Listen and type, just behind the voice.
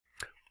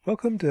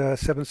Welcome to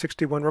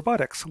 761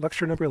 Robotics,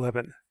 lecture number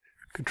 11,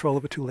 control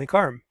of a two-link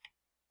arm.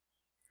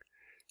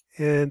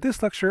 In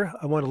this lecture,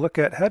 I want to look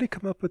at how to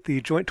come up with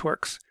the joint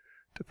torques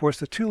to force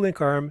the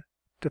two-link arm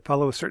to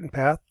follow a certain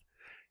path.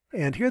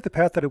 And here the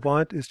path that I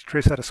want is to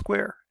trace out a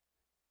square.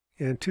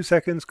 In 2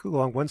 seconds, go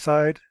along one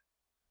side,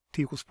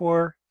 t equals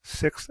 4,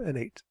 6, and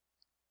 8.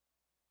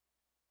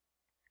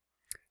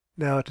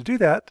 Now to do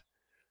that,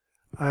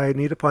 I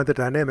need to find the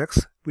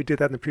dynamics. We did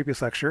that in the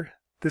previous lecture.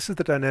 This is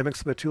the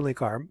dynamics of a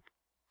two-link arm.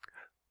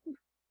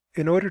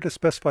 In order to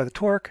specify the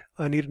torque,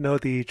 I need to know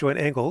the joint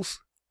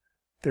angles,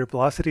 their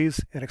velocities,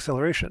 and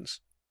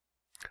accelerations.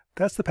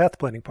 That's the path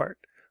planning part.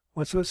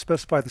 Once we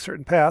specify the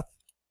certain path,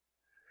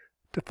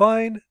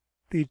 define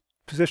the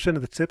position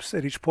of the tips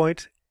at each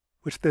point,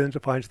 which then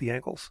defines the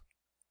angles.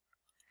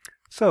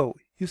 So,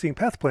 using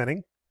path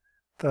planning,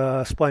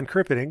 the spline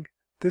curve fitting,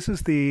 this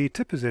is the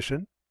tip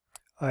position.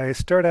 I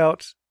start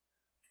out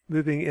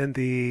moving in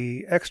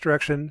the x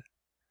direction,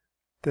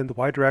 then the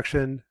y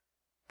direction,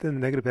 then the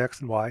negative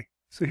x and y.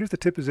 So here's the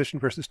tip position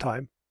versus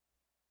time.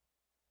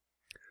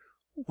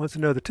 Once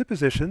I know the tip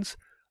positions,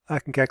 I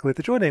can calculate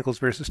the joint angles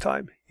versus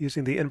time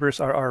using the inverse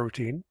RR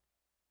routine.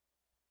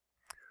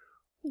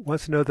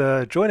 Once I know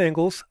the joint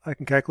angles, I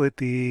can calculate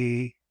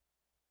the,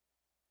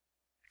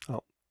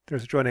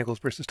 there's the joint angles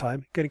versus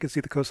time. Again, you can see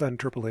the cosine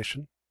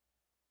interpolation.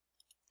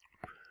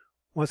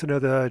 Once I know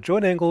the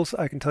joint angles,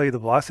 I can tell you the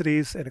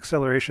velocities and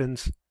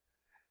accelerations,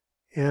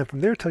 and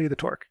from there tell you the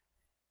torque.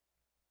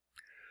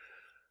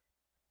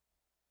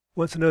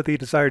 Once I know the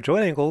desired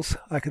joint angles,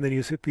 I can then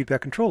use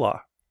feedback control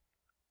law.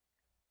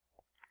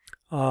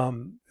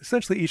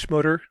 Essentially, each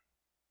motor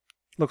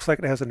looks like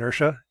it has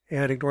inertia,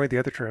 and ignoring the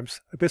other terms,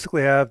 I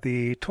basically have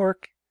the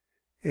torque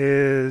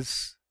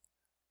is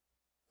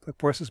the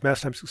force is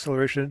mass times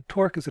acceleration.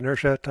 Torque is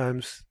inertia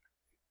times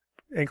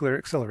angular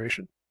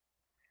acceleration.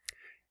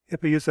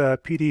 If I use a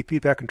PD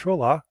feedback control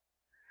law,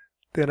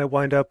 then I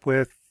wind up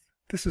with,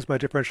 this is my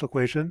differential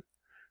equation,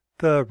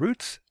 the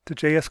roots to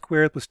js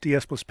squared plus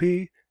ds plus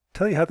p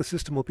tell you how the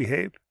system will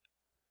behave.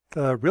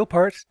 The real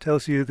part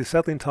tells you the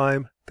settling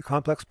time, the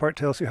complex part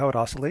tells you how it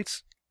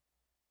oscillates.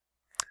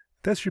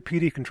 That's your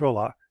PD control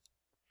law,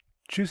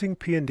 choosing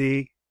P and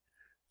D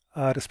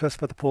to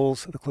specify the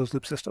poles of the closed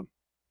loop system.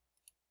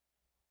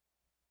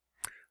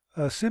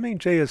 Assuming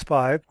J is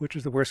 5, which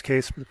is the worst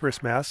case for the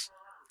first mass,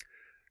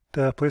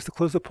 to place the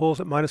closed loop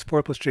poles at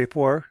 -4 plus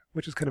J4,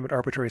 which is kind of an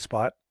arbitrary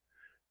spot,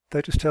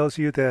 that just tells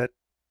you that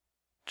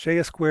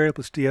Js squared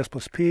plus ds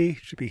plus p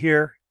should be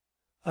here.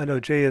 I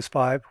know J is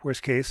 5,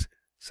 worst case,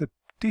 so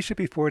D should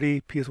be 40,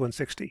 P is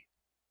 160.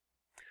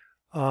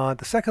 On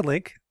the second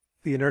link,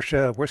 the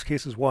inertia worst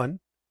case is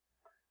 1.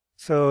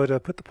 So to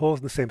put the poles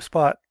in the same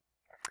spot,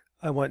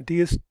 I want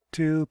D is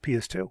 2, P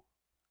is 2.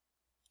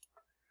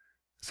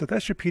 So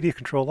that's your PD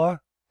control law.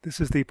 This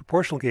is the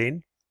proportional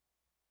gain.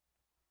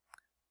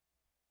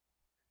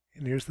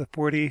 And here's the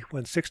 40,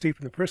 160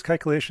 from the first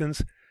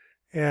calculations.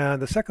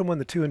 And the second one,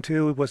 the 2 and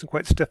 2, wasn't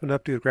quite stiff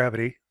enough due to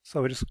gravity,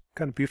 so I just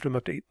kind of beefed them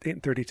up to 8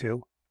 and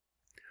 32.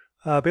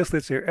 Basically,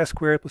 it's your s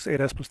squared plus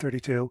 8s plus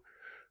 32.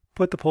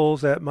 Put the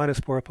poles at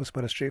 -4 plus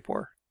minus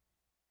J4.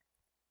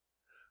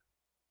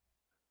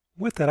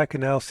 With that, I can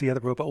now see how the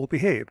robot will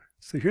behave.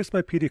 So here's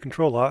my PD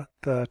control law.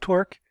 The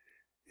torque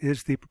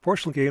is the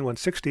proportional gain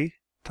 160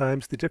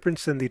 times the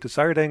difference in the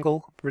desired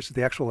angle versus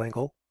the actual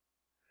angle,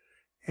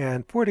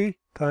 and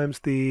 40 times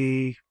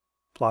the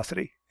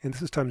velocity. And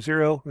this is times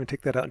 0. I'm going to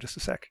take that out in just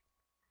a sec.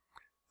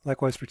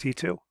 Likewise for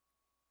T2.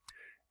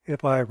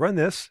 If I run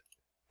this,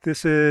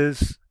 this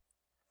is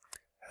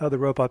how the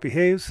robot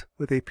behaves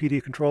with a PD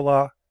control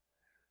law,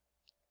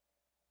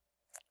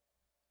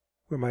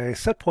 where my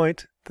set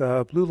point,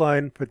 the blue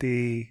line for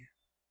the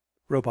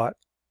robot,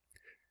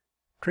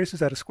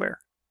 traces out a square.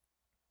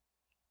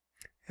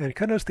 And you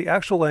kind of notice the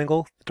actual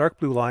angle, the dark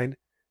blue line,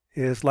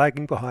 is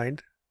lagging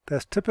behind.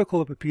 That's typical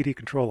of a PD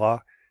control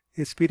law.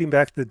 It's feeding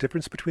back the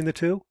difference between the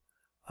two.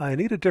 I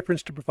need a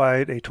difference to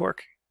provide a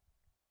torque.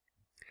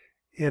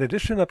 In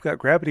addition, I've got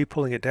gravity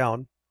pulling it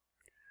down.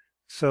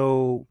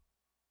 So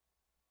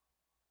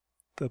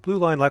the blue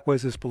line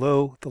likewise is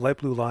below the light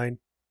blue line.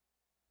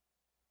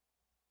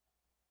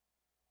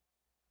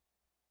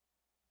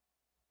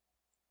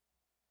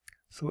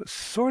 So it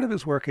sort of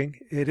is working.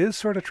 It is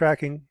sort of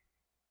tracking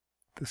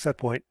the set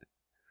point,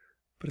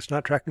 but it's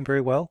not tracking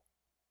very well.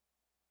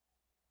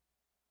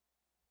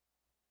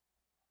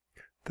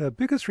 The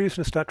biggest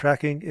reason it's not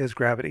tracking is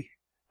gravity.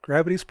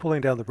 Gravity is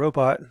pulling down the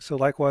robot, so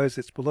likewise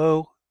it's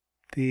below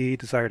the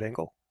desired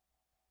angle.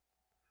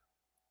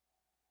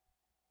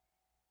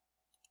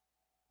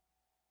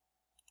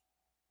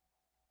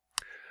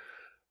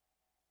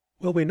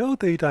 Well, we know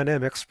the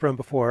dynamics from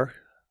before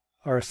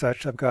are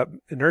such. I've got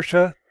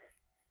inertia,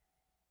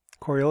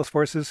 Coriolis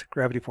forces,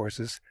 gravity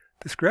forces.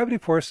 This gravity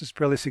force is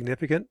fairly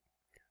significant,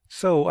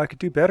 so I could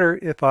do better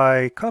if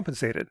I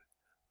compensated.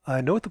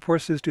 I know what the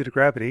force is due to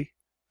gravity,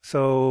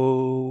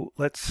 so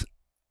let's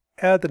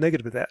add the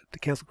negative of that to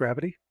cancel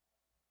gravity.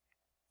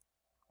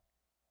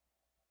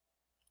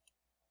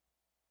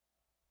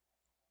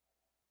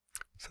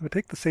 So I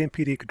take the same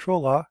PD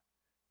control law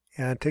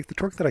and take the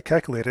torque that I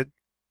calculated,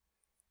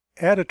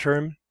 add a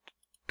term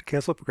to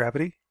cancel out for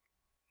gravity.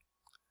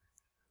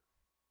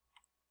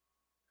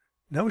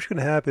 Now what you're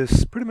going to have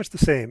is pretty much the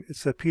same.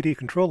 It's a PD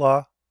control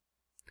law,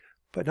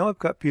 but now I've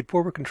got feed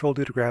forward control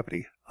due to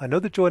gravity. I know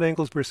the joint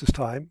angles versus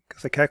time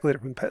because I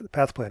calculated it from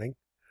path planning.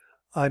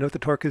 I know what the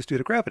torque is due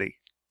to gravity.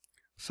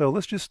 So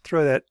let's just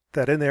throw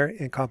that in there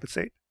and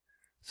compensate.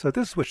 So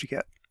this is what you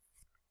get.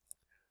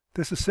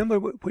 This is similar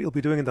to what you'll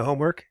be doing in the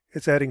homework.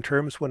 It's adding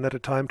terms one at a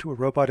time to a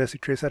robot as you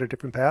trace out a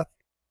different path.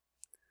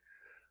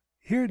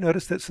 Here,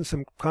 notice that since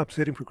I'm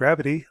compensating for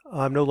gravity,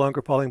 I'm no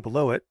longer falling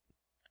below it,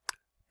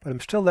 but I'm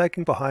still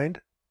lagging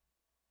behind.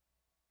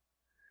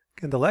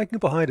 And the lagging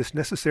behind is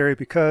necessary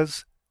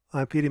because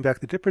I'm feeding back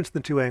the difference in the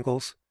two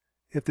angles.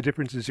 If the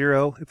difference is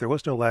 0, if there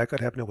was no lag,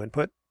 I'd have no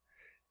input.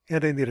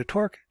 And I need a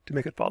torque to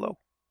make it follow.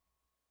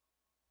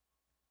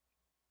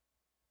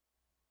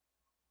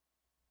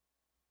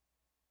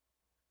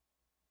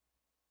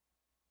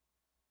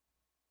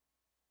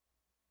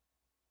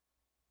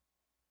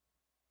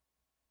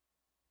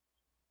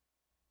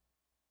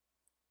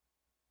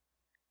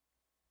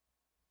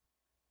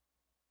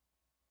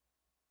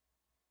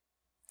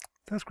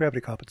 That's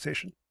gravity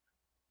compensation.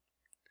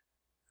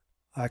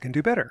 I can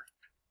do better.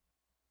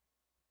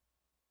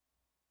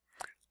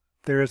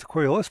 There's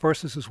Coriolis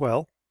forces as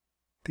well.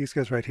 These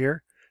guys right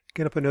here.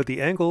 Again, if I know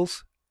the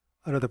angles,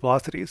 I know the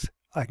velocities,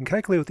 I can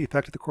calculate what the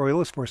effect of the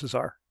Coriolis forces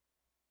are.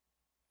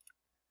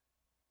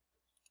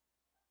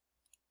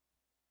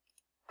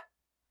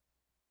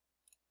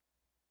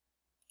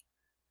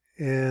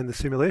 In the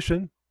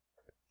simulation,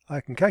 I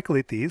can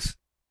calculate these.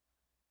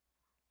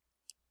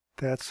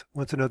 That's,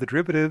 once I know the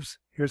derivatives,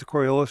 here's the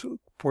Coriolis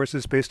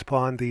forces based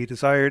upon the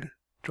desired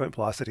joint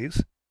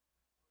velocities.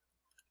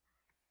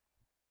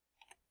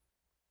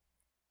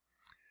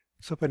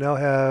 So if I now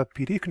have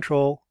PD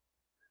control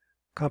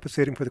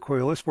compensating for the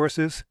Coriolis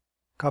forces,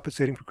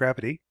 compensating for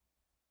gravity,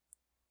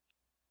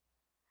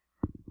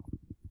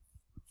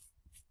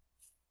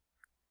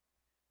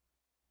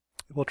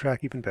 it will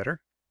track even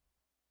better.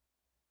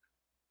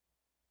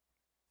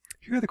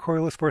 Here the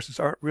Coriolis forces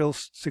aren't real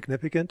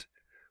significant,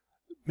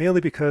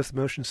 mainly because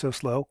the motion is so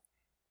slow.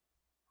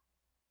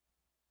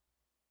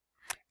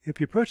 If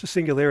you approach the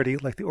singularity,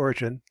 like the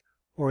origin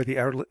or the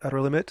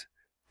outer limit,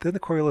 then the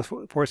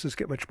Coriolis forces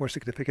get much more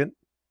significant.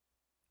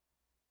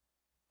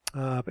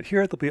 But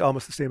here they'll be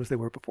almost the same as they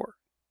were before.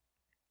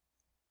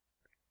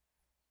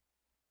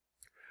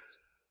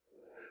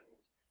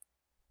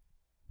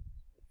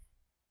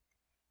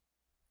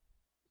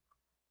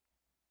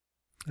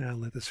 Now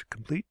let this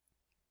complete.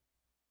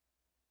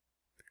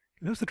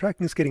 Notice the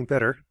tracking is getting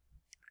better.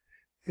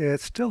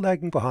 It's still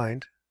lagging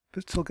behind,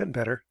 but it's still getting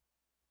better.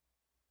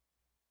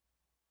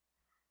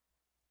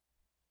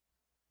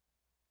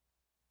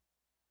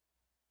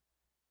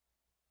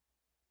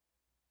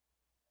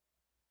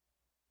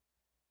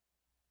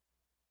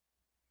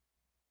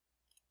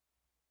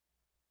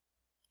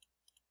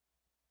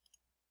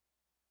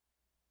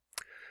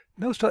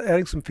 Now let's start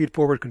adding some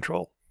feed-forward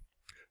control.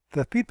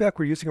 The feedback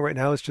we're using right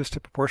now is just a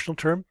proportional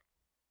term.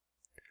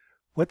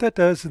 What that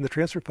does in the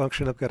transfer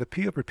function, I've got a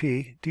P over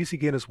P, DC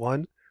gain is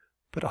 1,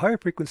 but at higher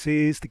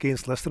frequencies the gain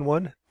is less than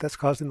 1. That's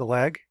causing the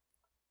lag.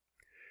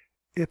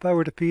 If I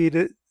were to feed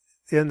it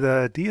in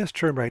the DS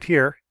term right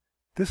here,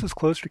 this is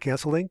close to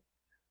canceling,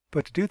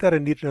 but to do that I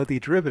need to know the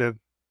derivative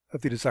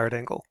of the desired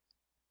angle.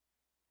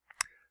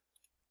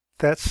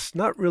 That's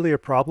not really a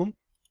problem,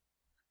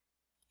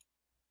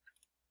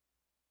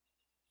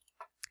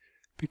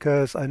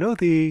 because I know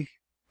the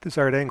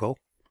desired angle.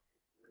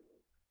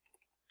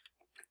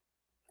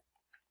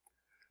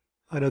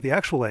 I know the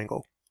actual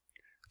angle.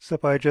 So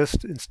if I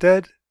just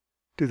instead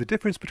do the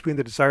difference between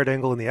the desired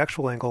angle and the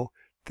actual angle,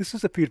 this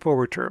is a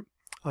feed-forward term.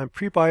 I'm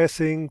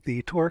pre-biasing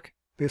the torque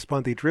based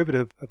upon the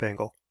derivative of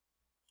angle.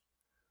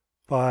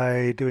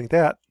 By doing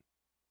that,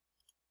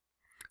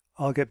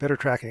 I'll get better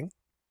tracking.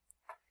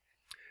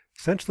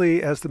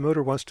 Essentially, as the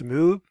motor wants to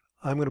move,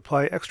 I'm going to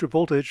apply extra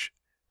voltage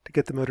to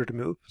get the motor to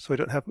move, so I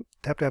don't have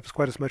to have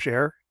quite as much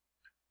air.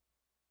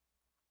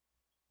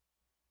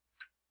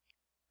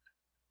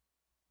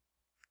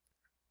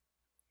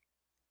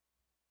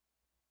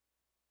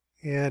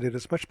 And it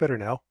is much better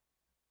now.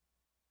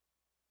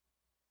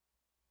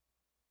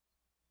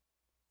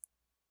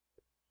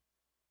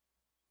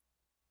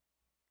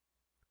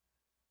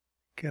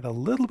 Get a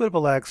little bit of a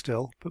lag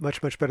still, but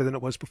much, much better than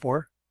it was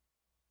before.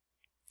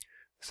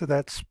 So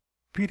that's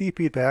PD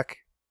feedback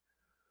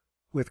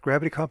with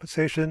gravity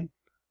compensation,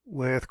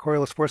 with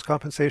Coriolis force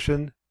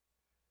compensation,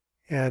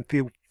 and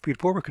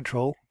feed-forward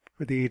control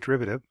for the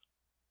derivative.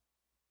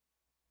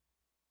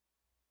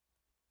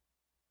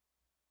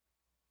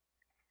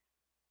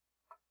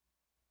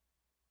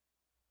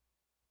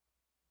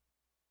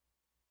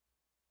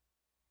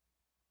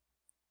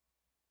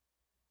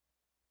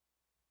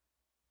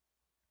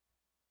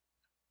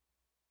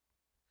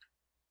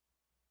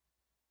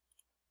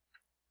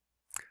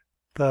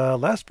 The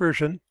last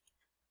version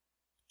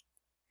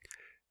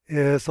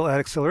is they'll add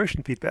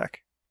acceleration feedback.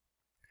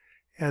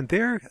 And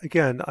there,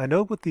 again, I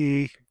know what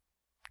the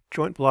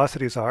joint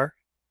velocities are.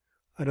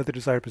 I know the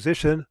desired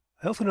position.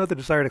 I also know the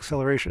desired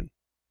acceleration.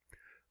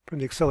 From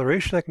the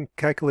acceleration, I can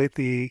calculate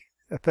the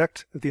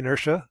effect of the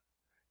inertia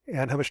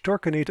and how much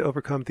torque I need to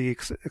overcome the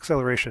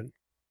acceleration.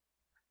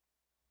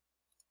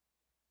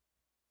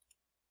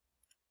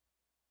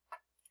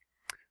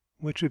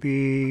 Which would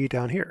be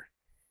down here.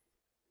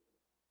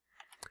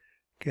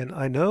 Again,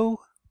 I know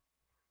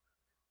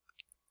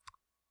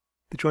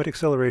the joint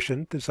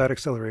acceleration, the desired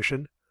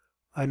acceleration.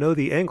 I know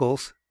the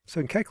angles, so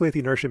I can calculate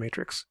the inertia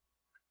matrix.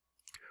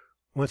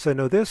 Once I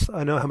know this,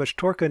 I know how much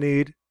torque I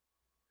need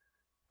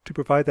to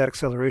provide that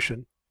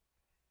acceleration.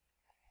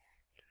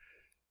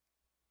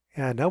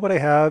 And now what I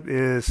have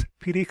is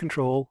PD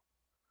control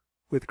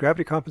with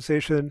gravity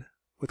compensation,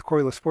 with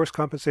Coriolis force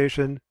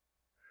compensation,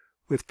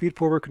 with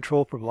feed-forward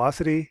control for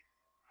velocity,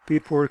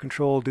 feed-forward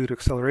control due to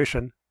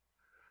acceleration.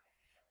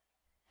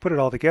 Put it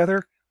all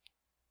together,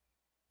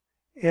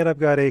 and I've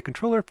got a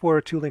controller for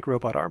a two-link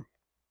robot arm.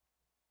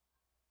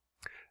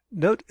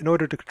 Note, in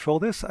order to control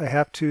this, I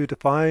have to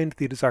define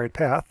the desired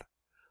path.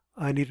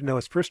 I need to know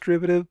its first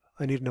derivative.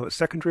 I need to know its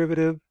second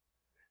derivative.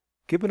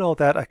 Given all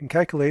that, I can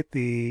calculate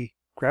the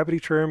gravity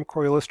term,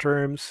 Coriolis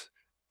terms,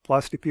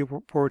 velocity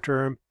feed-forward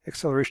term,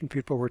 acceleration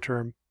feed-forward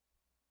term,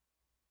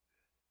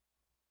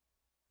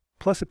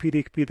 plus a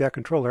PD feedback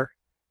controller,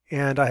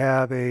 and I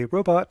have a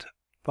robot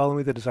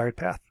following the desired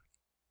path.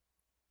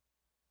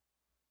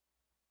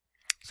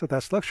 So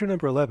that's lecture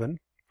number 11.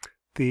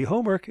 The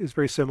homework is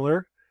very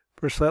similar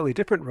for a slightly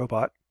different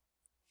robot.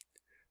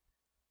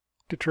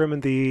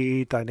 Determine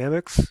the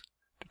dynamics,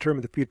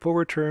 determine the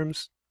feed-forward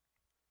terms,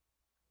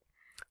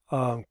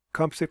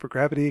 compensate for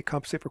gravity,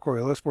 compensate for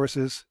Coriolis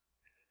forces,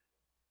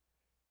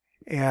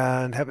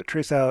 and have it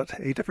trace out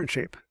a different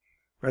shape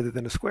rather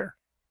than a square.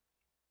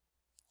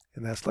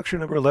 And that's lecture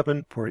number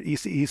 11 for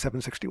ECE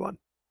 761.